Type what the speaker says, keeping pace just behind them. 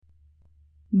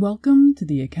Welcome to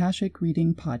the Akashic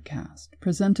Reading Podcast,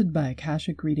 presented by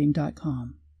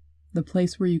AkashicReading.com, the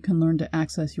place where you can learn to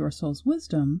access your soul's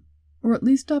wisdom, or at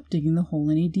least stop digging the hole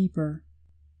any deeper.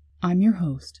 I'm your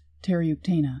host, Terry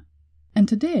Uktana, and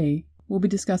today we'll be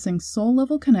discussing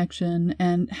soul-level connection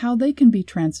and how they can be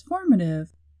transformative,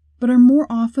 but are more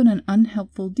often an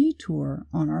unhelpful detour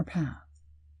on our path.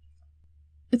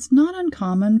 It's not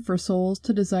uncommon for souls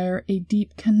to desire a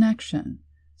deep connection,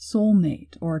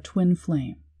 soulmate, or twin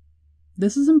flame.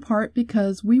 This is in part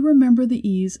because we remember the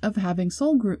ease of having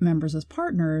soul group members as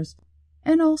partners,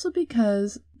 and also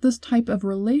because this type of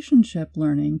relationship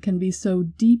learning can be so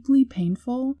deeply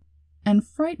painful and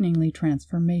frighteningly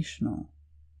transformational.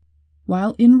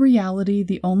 While in reality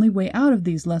the only way out of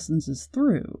these lessons is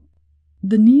through,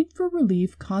 the need for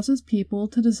relief causes people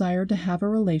to desire to have a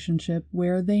relationship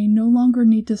where they no longer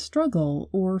need to struggle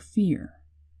or fear.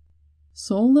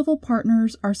 Soul-level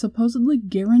partners are supposedly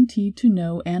guaranteed to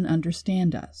know and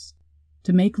understand us,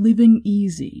 to make living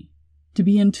easy, to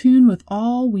be in tune with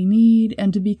all we need,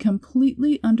 and to be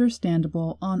completely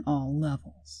understandable on all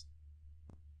levels.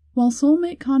 While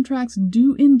soulmate contracts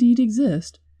do indeed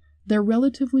exist, they're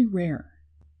relatively rare,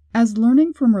 as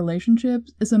learning from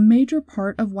relationships is a major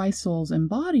part of why souls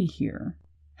embody here.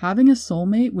 Having a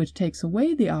soulmate which takes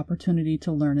away the opportunity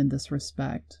to learn in this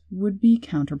respect would be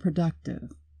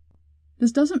counterproductive.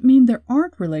 This doesn't mean there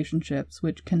aren't relationships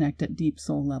which connect at deep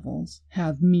soul levels,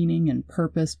 have meaning and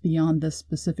purpose beyond this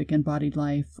specific embodied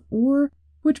life, or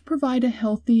which provide a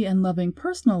healthy and loving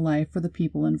personal life for the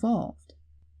people involved.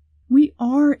 We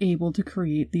are able to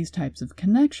create these types of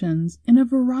connections in a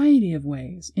variety of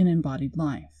ways in embodied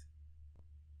life.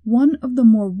 One of the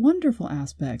more wonderful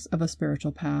aspects of a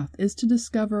spiritual path is to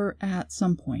discover at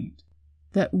some point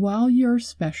that while you're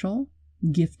special,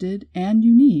 gifted, and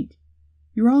unique,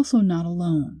 you're also not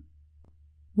alone.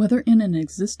 Whether in an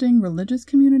existing religious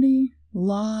community,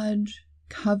 lodge,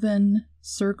 coven,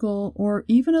 circle, or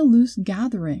even a loose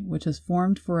gathering which is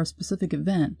formed for a specific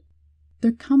event,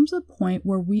 there comes a point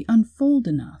where we unfold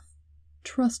enough,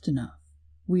 trust enough,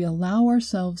 we allow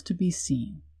ourselves to be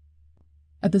seen.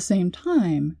 At the same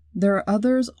time, there are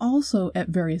others also at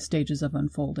various stages of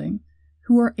unfolding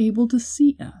who are able to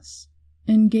see us,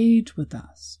 engage with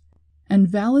us, and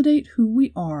validate who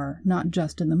we are not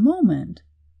just in the moment,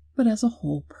 but as a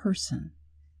whole person.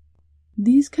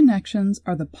 These connections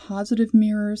are the positive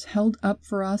mirrors held up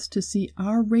for us to see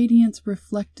our radiance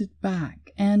reflected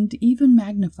back and even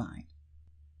magnified.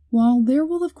 While there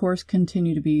will of course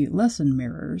continue to be lesson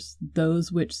mirrors,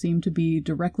 those which seem to be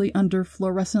directly under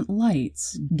fluorescent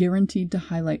lights, guaranteed to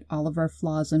highlight all of our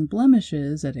flaws and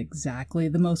blemishes at exactly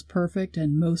the most perfect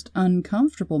and most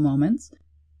uncomfortable moments,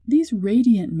 these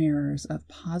radiant mirrors of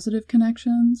positive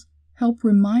connections help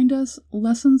remind us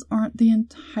lessons aren't the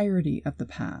entirety of the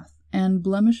path, and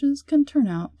blemishes can turn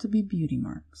out to be beauty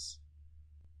marks.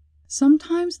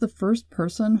 Sometimes the first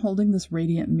person holding this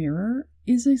radiant mirror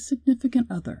is a significant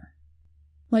other.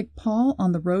 Like Paul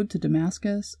on the road to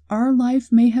Damascus, our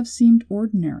life may have seemed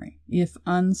ordinary, if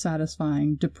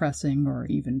unsatisfying, depressing, or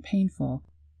even painful,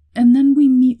 and then we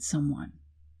meet someone.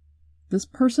 This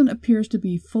person appears to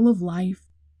be full of life,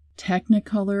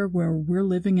 technicolor where we're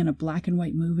living in a black and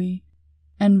white movie,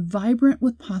 and vibrant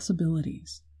with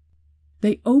possibilities.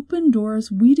 They open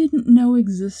doors we didn't know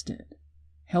existed,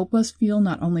 help us feel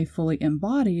not only fully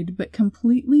embodied, but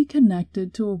completely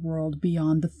connected to a world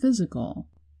beyond the physical,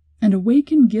 and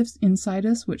awaken gifts inside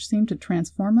us which seem to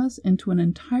transform us into an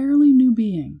entirely new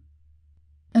being.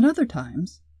 At other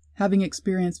times, having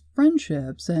experienced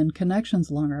friendships and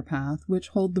connections along our path which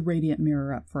hold the radiant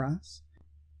mirror up for us,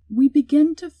 we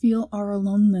begin to feel our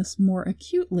aloneness more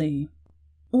acutely,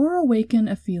 or awaken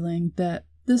a feeling that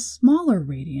this smaller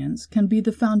radiance can be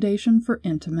the foundation for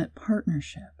intimate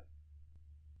partnership.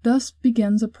 Thus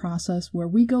begins a process where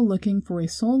we go looking for a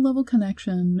soul-level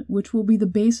connection which will be the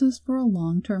basis for a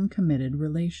long-term committed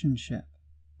relationship.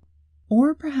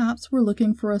 Or perhaps we're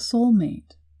looking for a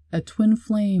soulmate, a twin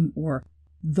flame, or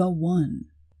the one,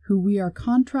 who we are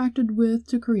contracted with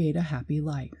to create a happy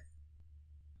life.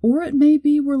 Or it may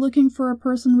be we're looking for a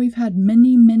person we've had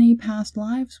many, many past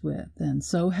lives with, and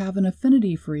so have an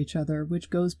affinity for each other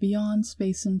which goes beyond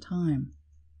space and time.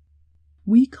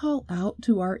 We call out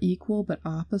to our equal but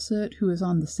opposite who is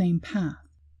on the same path,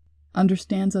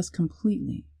 understands us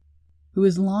completely, who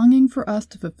is longing for us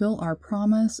to fulfill our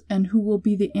promise, and who will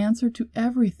be the answer to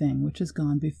everything which has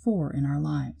gone before in our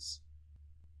lives.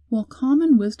 While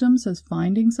common wisdom says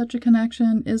finding such a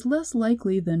connection is less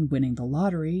likely than winning the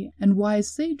lottery, and wise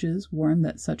sages warn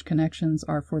that such connections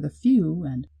are for the few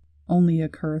and only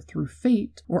occur through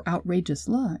fate or outrageous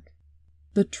luck,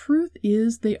 The truth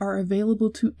is they are available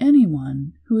to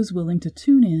anyone who is willing to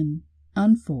tune in,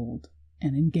 unfold,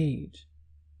 and engage.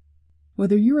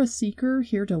 Whether you're a seeker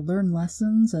here to learn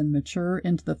lessons and mature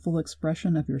into the full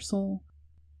expression of your soul,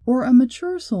 or a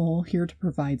mature soul here to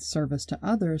provide service to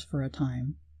others for a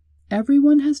time,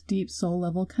 everyone has deep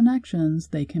soul-level connections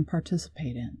they can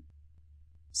participate in.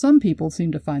 Some people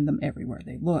seem to find them everywhere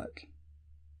they look.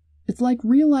 It's like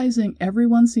realizing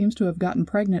everyone seems to have gotten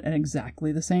pregnant at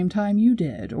exactly the same time you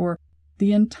did, or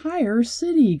the entire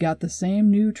city got the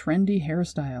same new trendy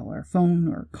hairstyle or phone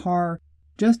or car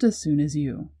just as soon as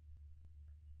you.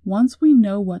 Once we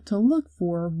know what to look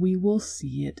for, we will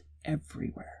see it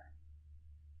everywhere.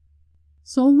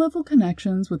 Soul-level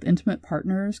connections with intimate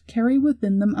partners carry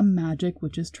within them a magic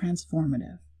which is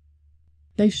transformative.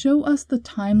 They show us the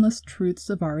timeless truths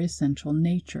of our essential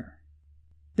nature.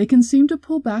 They can seem to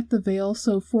pull back the veil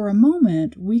so for a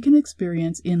moment we can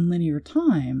experience in linear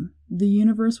time the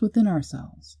universe within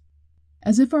ourselves,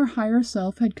 as if our higher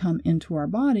self had come into our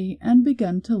body and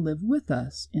begun to live with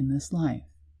us in this life.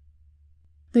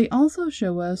 They also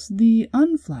show us the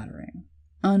unflattering,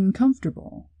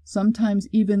 uncomfortable, sometimes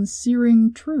even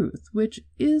searing truth, which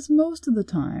is most of the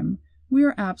time we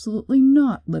are absolutely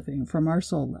not living from our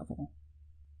soul level.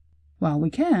 While we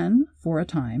can, for a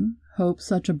time, hope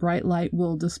such a bright light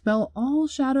will dispel all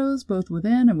shadows both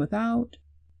within and without,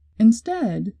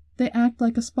 instead they act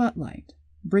like a spotlight,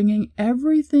 bringing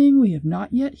everything we have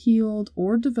not yet healed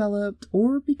or developed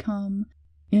or become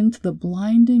into the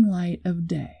blinding light of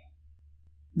day.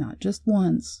 Not just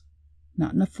once,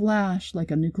 not in a flash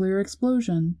like a nuclear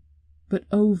explosion, but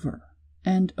over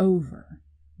and over,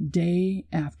 day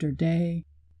after day,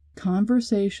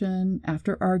 conversation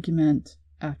after argument,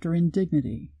 after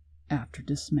indignity, after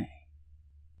dismay.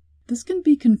 This can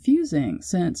be confusing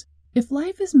since if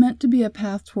life is meant to be a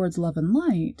path towards love and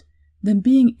light, then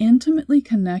being intimately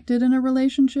connected in a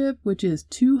relationship which is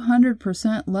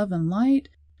 200% love and light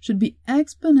should be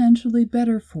exponentially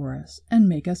better for us and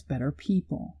make us better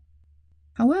people.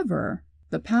 However,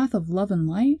 the path of love and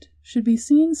light should be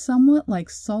seen somewhat like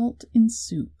salt in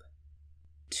soup.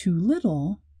 Too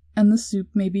little, and the soup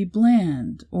may be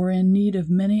bland or in need of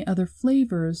many other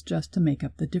flavors just to make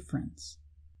up the difference.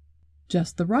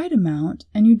 Just the right amount,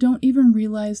 and you don't even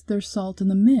realize there's salt in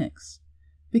the mix,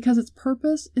 because its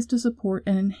purpose is to support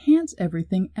and enhance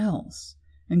everything else,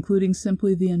 including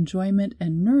simply the enjoyment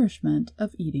and nourishment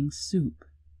of eating soup.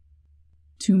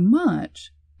 Too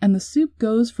much, and the soup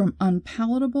goes from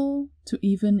unpalatable to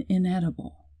even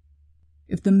inedible.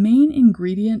 If the main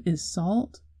ingredient is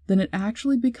salt, then it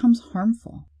actually becomes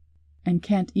harmful and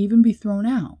can't even be thrown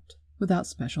out without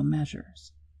special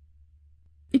measures.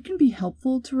 It can be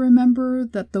helpful to remember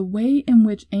that the way in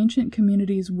which ancient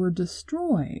communities were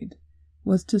destroyed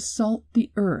was to salt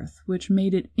the earth, which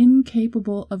made it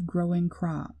incapable of growing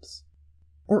crops,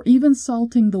 or even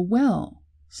salting the well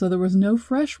so there was no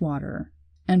fresh water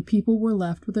and people were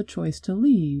left with a choice to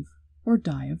leave or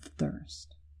die of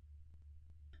thirst.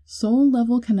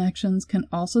 Soul-level connections can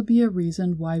also be a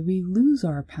reason why we lose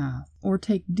our path or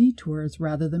take detours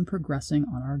rather than progressing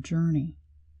on our journey.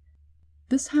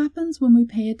 This happens when we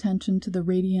pay attention to the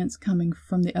radiance coming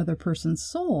from the other person's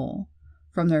soul,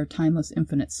 from their timeless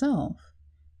infinite self,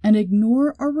 and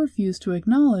ignore or refuse to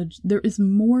acknowledge there is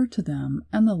more to them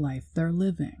and the life they're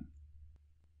living.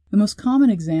 The most common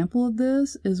example of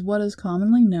this is what is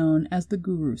commonly known as the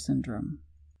guru syndrome.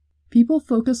 People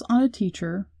focus on a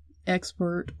teacher,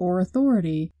 expert, or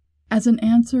authority as an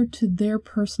answer to their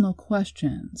personal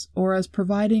questions or as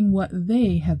providing what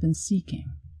they have been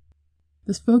seeking.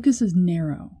 This focus is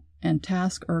narrow and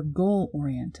task or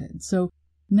goal-oriented, so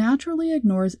naturally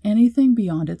ignores anything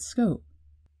beyond its scope.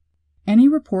 Any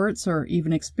reports or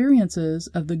even experiences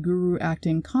of the guru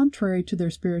acting contrary to their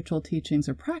spiritual teachings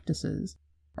or practices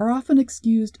are often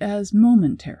excused as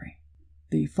momentary,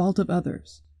 the fault of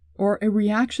others, or a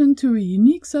reaction to a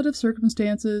unique set of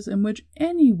circumstances in which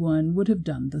anyone would have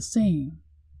done the same.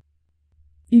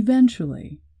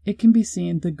 Eventually, it can be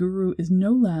seen the guru is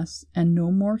no less and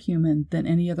no more human than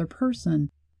any other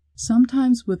person,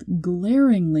 sometimes with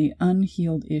glaringly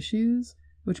unhealed issues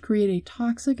which create a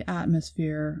toxic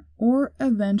atmosphere or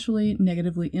eventually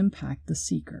negatively impact the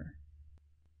seeker.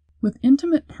 With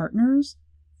intimate partners,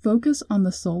 focus on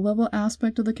the soul-level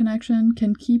aspect of the connection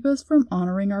can keep us from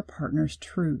honoring our partner's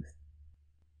truth.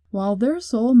 While their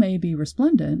soul may be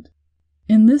resplendent,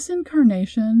 in this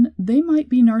incarnation they might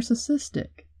be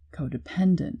narcissistic,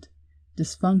 codependent,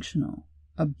 dysfunctional,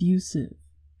 abusive,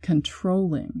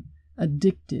 controlling,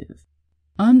 addictive,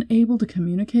 unable to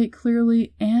communicate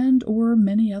clearly, and/or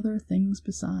many other things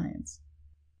besides.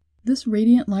 This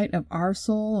radiant light of our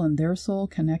soul and their soul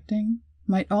connecting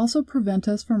might also prevent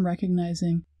us from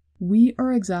recognizing we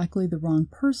are exactly the wrong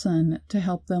person to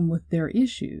help them with their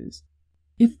issues,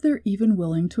 if they're even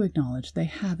willing to acknowledge they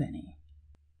have any.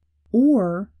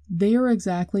 Or they are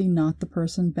exactly not the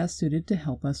person best suited to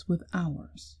help us with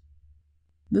ours.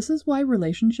 This is why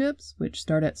relationships, which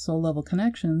start at soul-level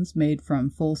connections made from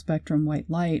full-spectrum white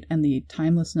light and the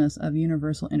timelessness of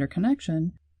universal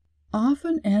interconnection,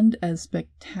 often end as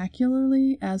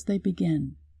spectacularly as they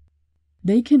begin.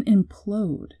 They can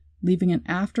implode, leaving an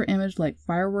after-image like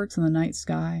fireworks in the night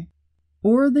sky,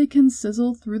 or they can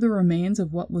sizzle through the remains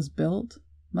of what was built,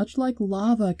 much like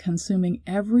lava consuming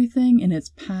everything in its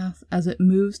path as it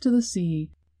moves to the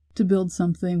sea to build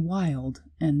something wild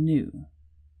and new.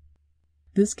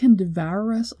 This can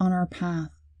devour us on our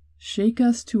path, shake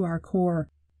us to our core,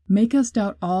 make us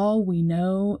doubt all we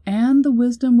know and the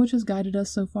wisdom which has guided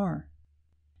us so far.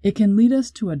 It can lead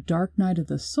us to a dark night of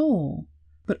the soul,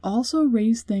 but also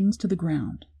raise things to the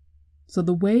ground. So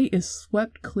the way is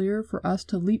swept clear for us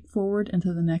to leap forward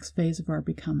into the next phase of our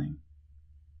becoming.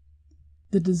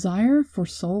 The desire for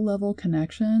soul-level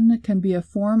connection can be a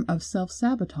form of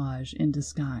self-sabotage in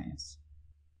disguise.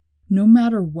 No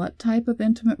matter what type of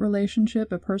intimate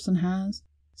relationship a person has,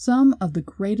 some of the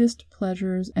greatest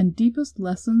pleasures and deepest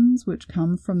lessons which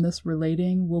come from this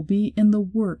relating will be in the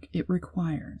work it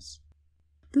requires.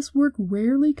 This work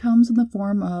rarely comes in the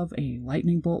form of a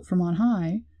lightning bolt from on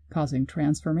high, causing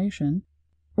transformation,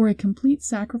 or a complete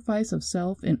sacrifice of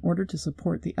self in order to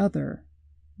support the other,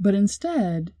 but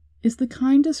instead is the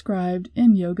kind described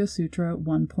in Yoga Sutra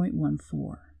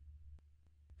 1.14.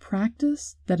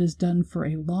 Practice that is done for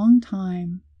a long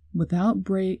time, without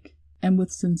break, and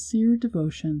with sincere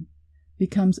devotion,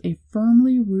 becomes a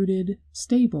firmly rooted,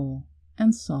 stable,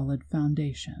 and solid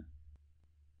foundation.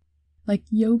 Like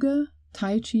yoga,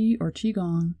 tai chi, or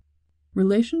qigong,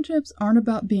 relationships aren't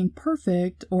about being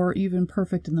perfect or even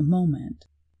perfect in the moment,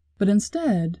 but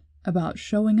instead about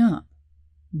showing up,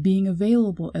 being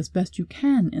available as best you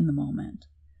can in the moment,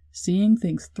 seeing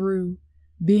things through,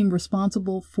 being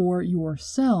responsible for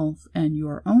yourself and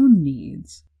your own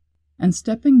needs, and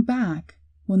stepping back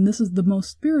when this is the most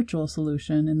spiritual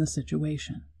solution in the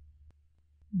situation.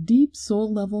 Deep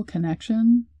soul-level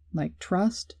connection, like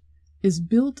trust, is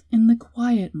built in the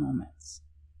quiet moments,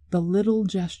 the little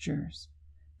gestures,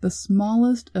 the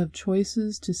smallest of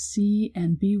choices to see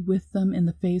and be with them in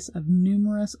the face of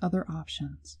numerous other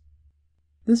options.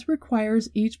 This requires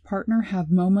each partner have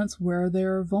moments where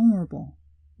they're vulnerable,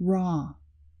 raw,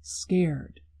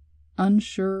 scared,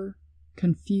 unsure,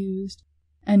 confused,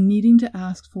 and needing to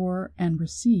ask for and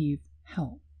receive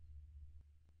help.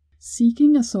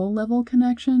 Seeking a soul-level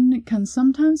connection can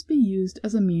sometimes be used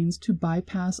as a means to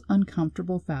bypass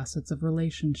uncomfortable facets of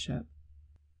relationship.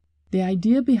 The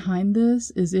idea behind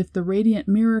this is if the radiant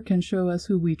mirror can show us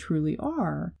who we truly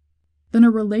are, then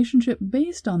a relationship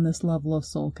based on this level of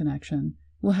soul connection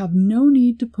will have no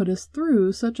need to put us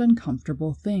through such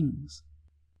uncomfortable things.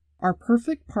 Our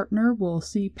perfect partner will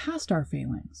see past our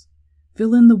failings,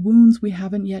 fill in the wounds we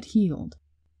haven't yet healed,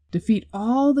 defeat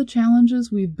all the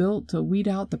challenges we've built to weed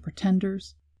out the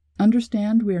pretenders,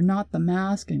 understand we are not the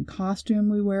mask and costume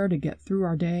we wear to get through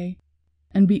our day,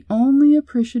 and be only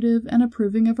appreciative and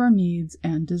approving of our needs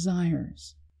and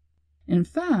desires. In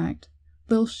fact,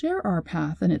 they'll share our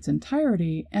path in its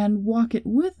entirety and walk it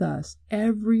with us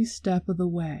every step of the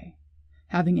way,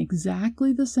 having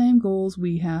exactly the same goals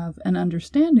we have and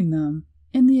understanding them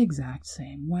in the exact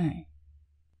same way.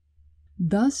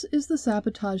 Thus is the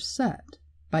sabotage set,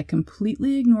 by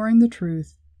completely ignoring the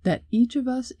truth that each of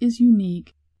us is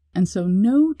unique, and so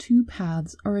no two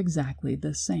paths are exactly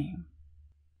the same.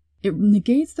 It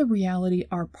negates the reality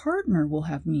our partner will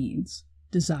have needs,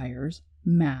 desires,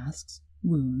 masks,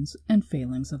 wounds, and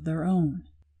failings of their own.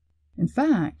 In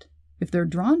fact, if they're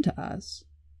drawn to us,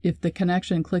 if the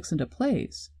connection clicks into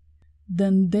place,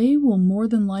 then they will more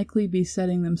than likely be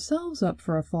setting themselves up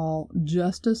for a fall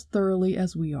just as thoroughly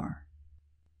as we are.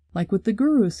 Like with the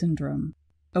guru syndrome,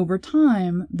 over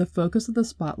time, the focus of the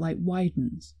spotlight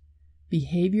widens.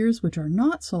 Behaviors which are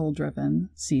not soul-driven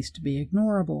cease to be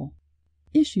ignorable.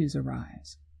 Issues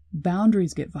arise,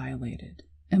 boundaries get violated,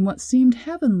 and what seemed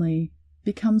heavenly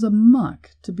becomes a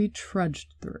muck to be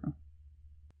trudged through.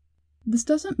 This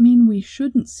doesn't mean we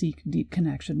shouldn't seek deep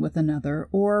connection with another,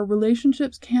 or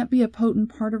relationships can't be a potent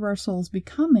part of our soul's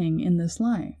becoming in this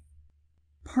life.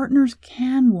 Partners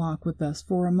can walk with us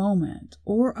for a moment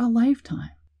or a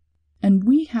lifetime, and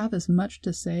we have as much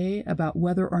to say about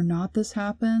whether or not this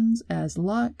happens as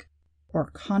luck, or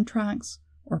contracts,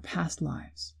 or past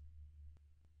lives.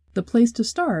 The place to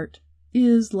start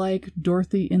is, like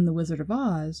Dorothy in The Wizard of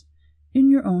Oz, in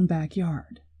your own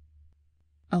backyard.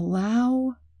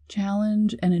 Allow,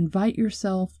 challenge, and invite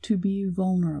yourself to be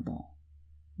vulnerable,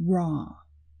 raw,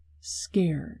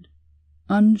 scared,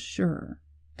 unsure,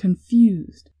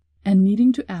 confused, and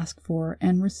needing to ask for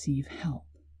and receive help.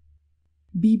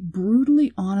 Be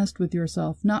brutally honest with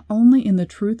yourself, not only in the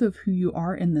truth of who you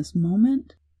are in this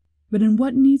moment, but in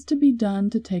what needs to be done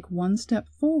to take one step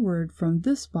forward from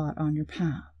this spot on your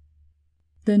path.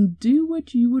 Then do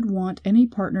what you would want any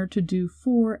partner to do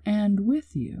for and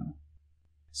with you.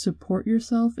 Support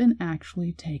yourself in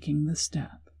actually taking the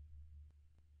step.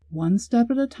 One step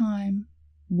at a time,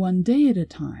 one day at a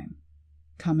time,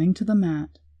 coming to the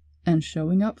mat and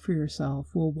showing up for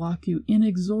yourself will walk you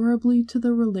inexorably to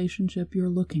the relationship you're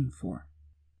looking for.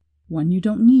 One you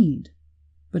don't need,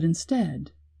 but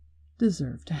instead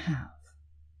deserve to have.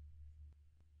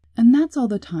 And that's all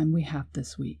the time we have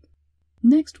this week.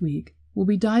 Next week, we'll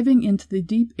be diving into the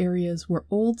deep areas where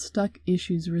old stuck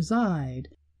issues reside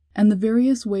and the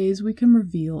various ways we can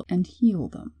reveal and heal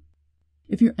them.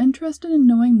 If you're interested in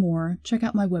knowing more, check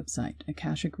out my website,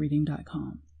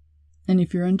 akashicreading.com. And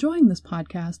if you're enjoying this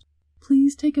podcast,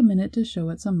 please take a minute to show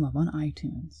it some love on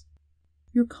iTunes.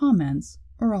 Your comments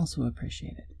are also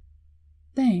appreciated.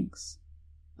 Thanks.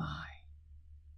 Bye.